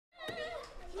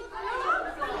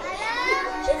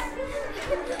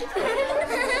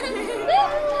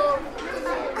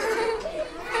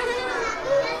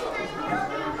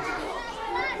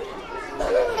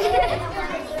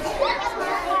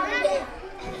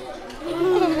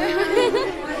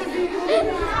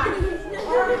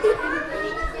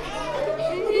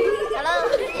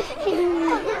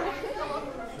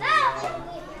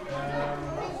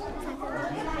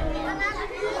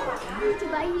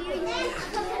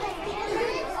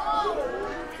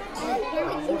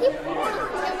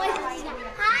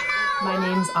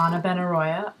Ana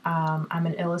Benaroya. I'm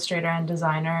an illustrator and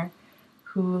designer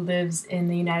who lives in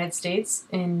the United States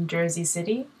in Jersey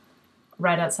City,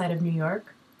 right outside of New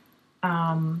York.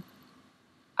 Um,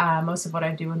 Most of what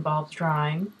I do involves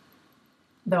drawing,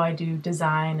 though I do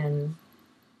design and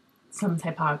some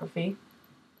typography.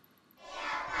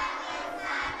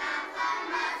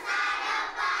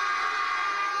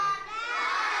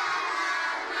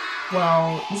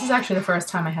 Well, this is actually the first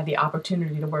time I had the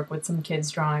opportunity to work with some kids'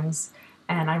 drawings,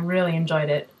 and I really enjoyed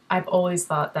it. I've always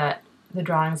thought that the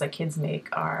drawings that kids make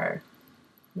are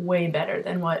way better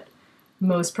than what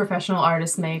most professional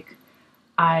artists make.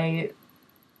 I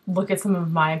look at some of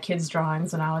my kids'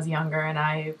 drawings when I was younger, and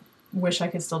I wish I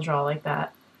could still draw like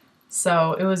that.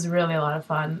 So it was really a lot of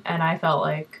fun, and I felt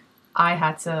like I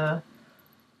had to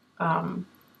um,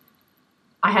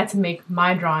 I had to make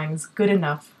my drawings good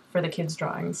enough for the kids'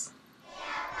 drawings.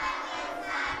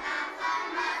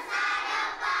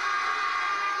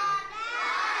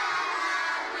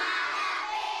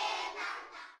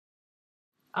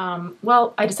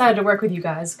 Well, I decided to work with you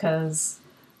guys because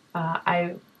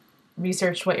I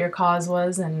researched what your cause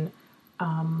was and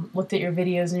looked at your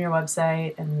videos and your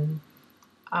website and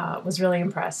was really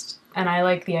impressed. And I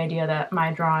like the idea that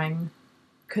my drawing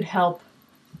could help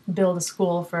build a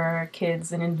school for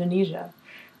kids in Indonesia.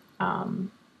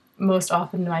 Most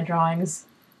often my drawings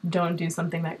don't do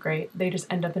something that great. They just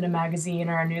end up in a magazine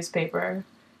or a newspaper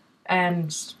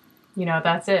and,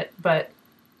 that's it. But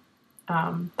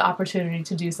the opportunity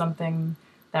to do something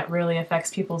that really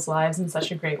affects people's lives in such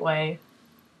a great way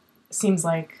seems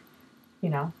like,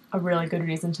 a really good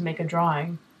reason to make a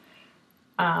drawing.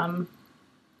 And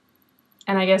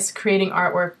I guess creating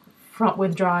artwork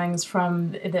with drawings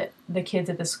from the kids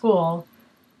at the school,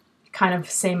 kind of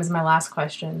same as my last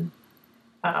question.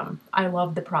 I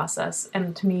love the process,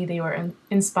 and to me they were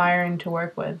inspiring to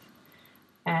work with.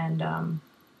 And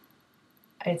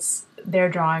their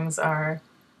drawings are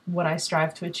what I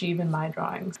strive to achieve in my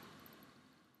drawings.